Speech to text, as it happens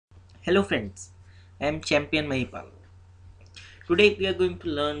Hello friends, I am Champion Mahipal. Today we are going to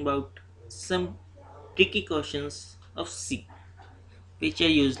learn about some tricky questions of C, which are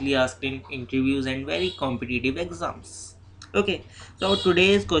usually asked in interviews and very competitive exams. Okay, so our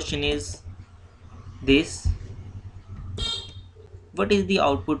today's question is this: what is the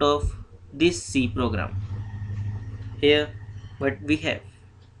output of this C program? Here, what we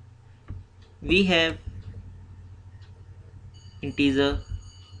have integer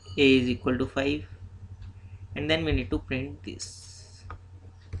a is equal to 5, and then we need to print this.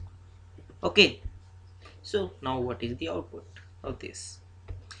 Okay, so now what is the output of this?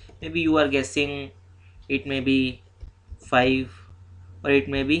 Maybe you are guessing it may be 5 or it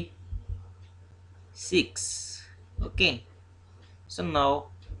may be 6. Okay, so now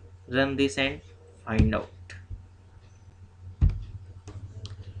run this and find out.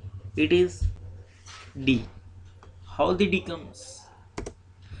 It is D. How the D comes?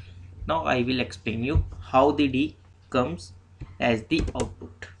 Now I will explain you how the D comes as the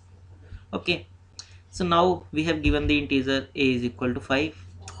output. Okay, so now we have given the integer a is equal to 5,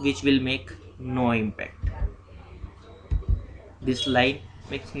 which will make no impact. This line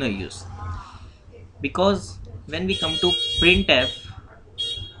makes no use because when we come to printf,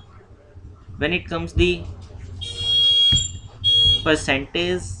 when it comes the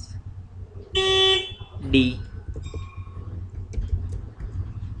percentage d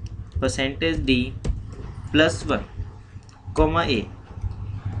 %d plus 1 comma a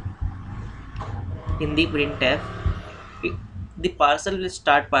in the printf, the parcel will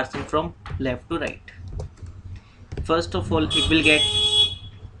start parsing from left to right. First of all, it will get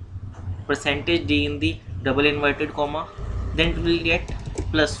percentage d in the double inverted comma, then it will get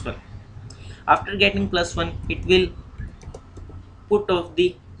plus 1. After getting plus 1, it will put off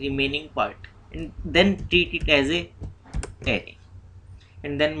the remaining part and then treat it as a array.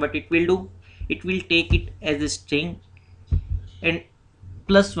 And then what it will do, it will take it as a string and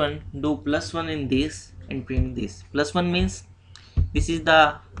plus 1 do plus 1 in this and print this. Plus 1 means this is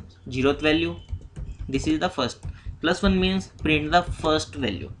the 0th value, this is the first. Plus 1 means print the first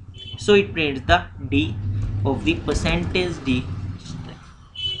value, so it prints the d of the percentage d string.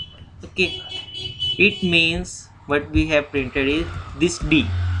 Okay, it means what we have printed is this d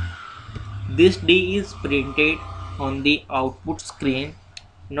is printed on the output screen,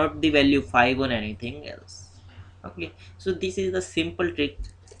 not the value 5 or anything else. Okay, so this is the simple trick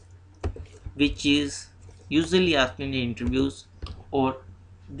which is usually asked in interviews, or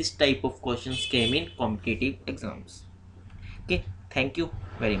this type of questions came in competitive exams. Okay, thank you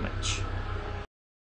very much.